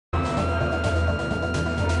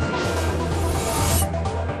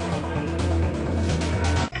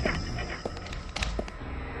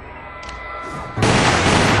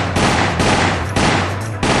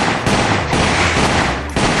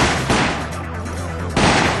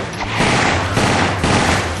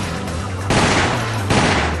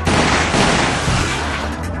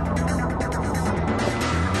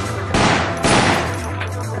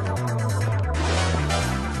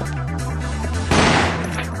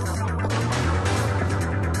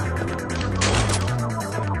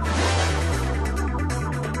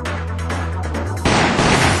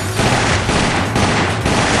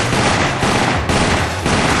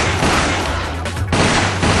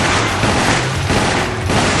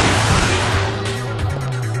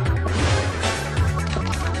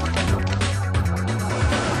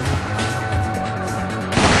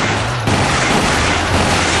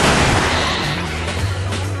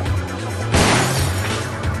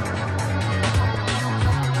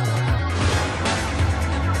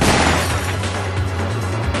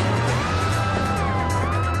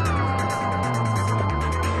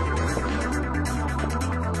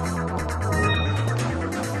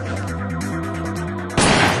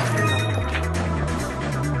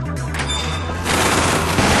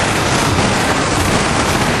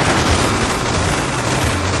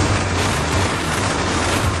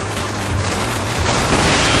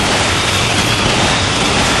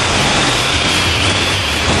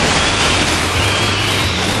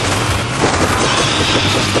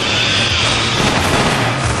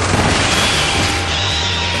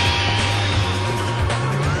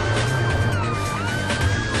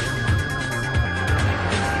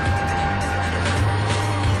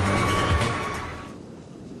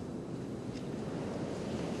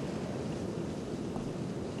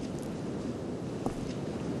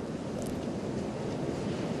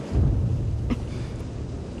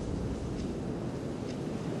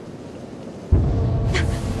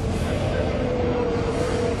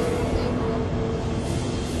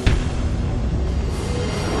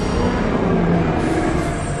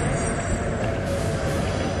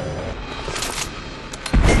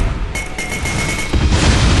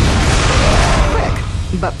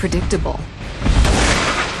predictable.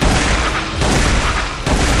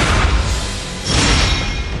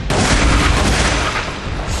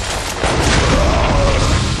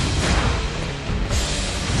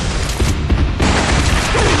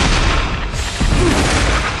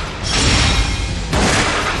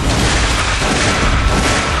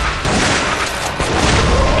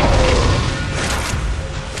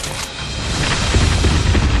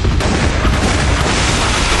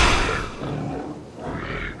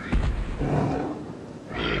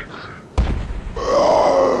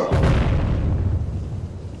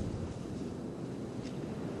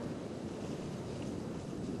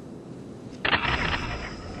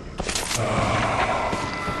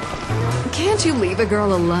 Can't you leave a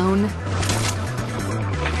girl alone?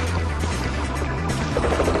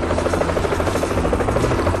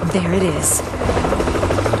 There it is.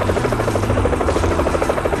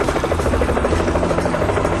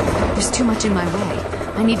 There's too much in my way.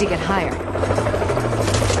 I need to get higher.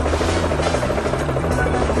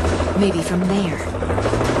 Maybe from there.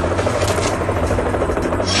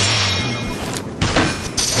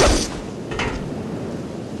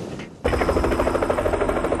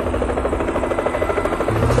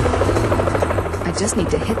 I just need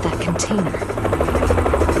to hit that container.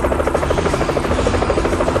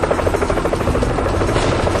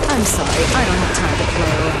 I'm sorry, I don't have time to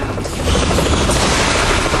play around.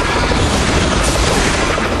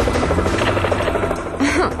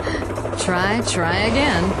 Try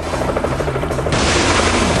again.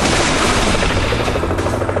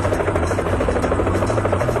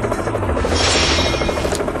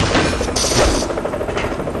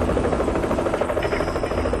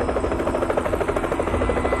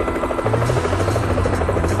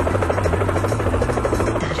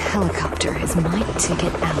 Helicopter is my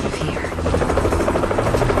ticket out of here.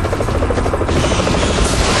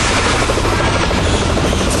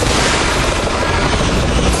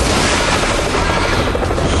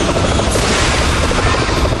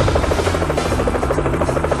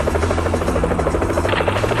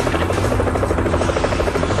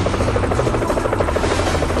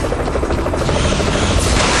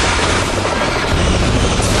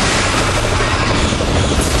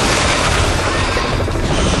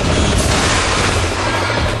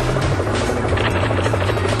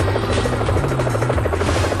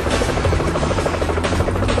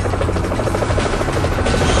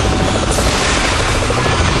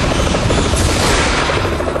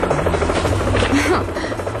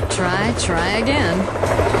 Try again.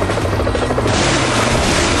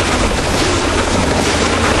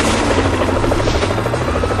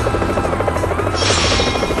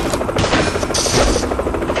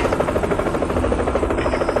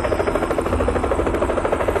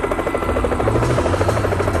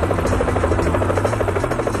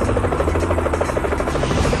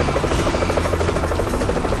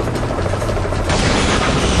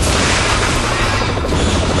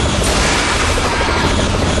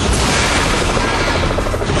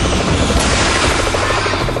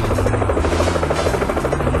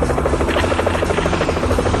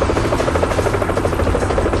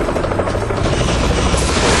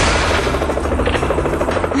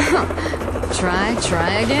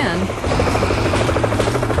 Try again.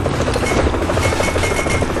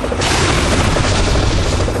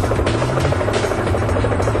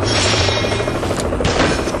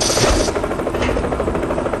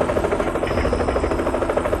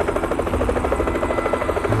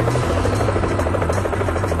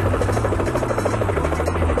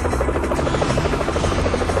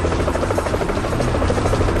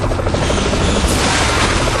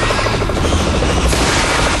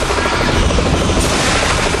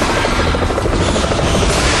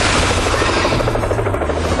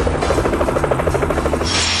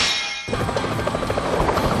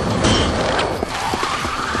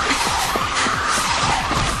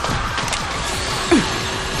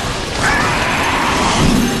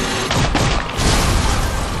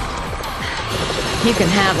 You can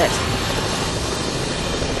have it.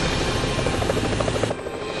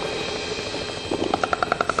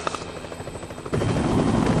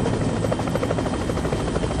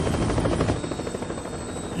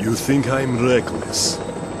 You think I'm reckless,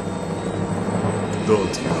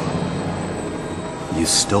 don't you? You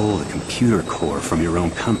stole the computer core from your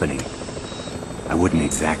own company. I wouldn't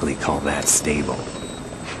exactly call that stable.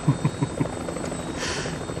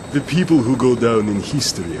 The people who go down in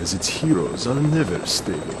history as its heroes are never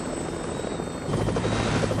stable.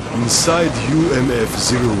 Inside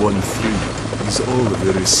UMF-013 is all of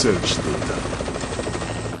the research data.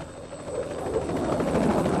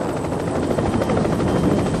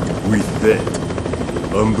 With that,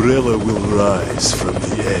 Umbrella will rise from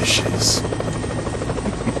the ashes.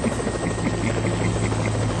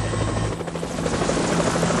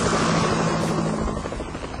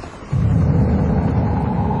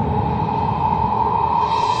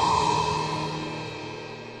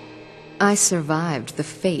 I survived the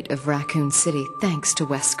fate of Racoon City thanks to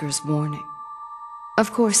Wesker's warning.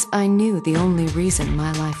 Of course, I knew the only reason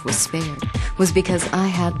my life was spared was because I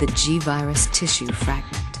had the G-virus tissue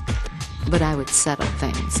fragment. But I would settle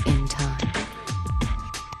things in time.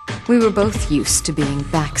 We were both used to being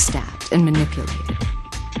backstabbed and manipulated.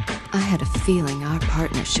 I had a feeling our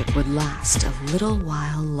partnership would last a little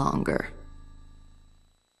while longer.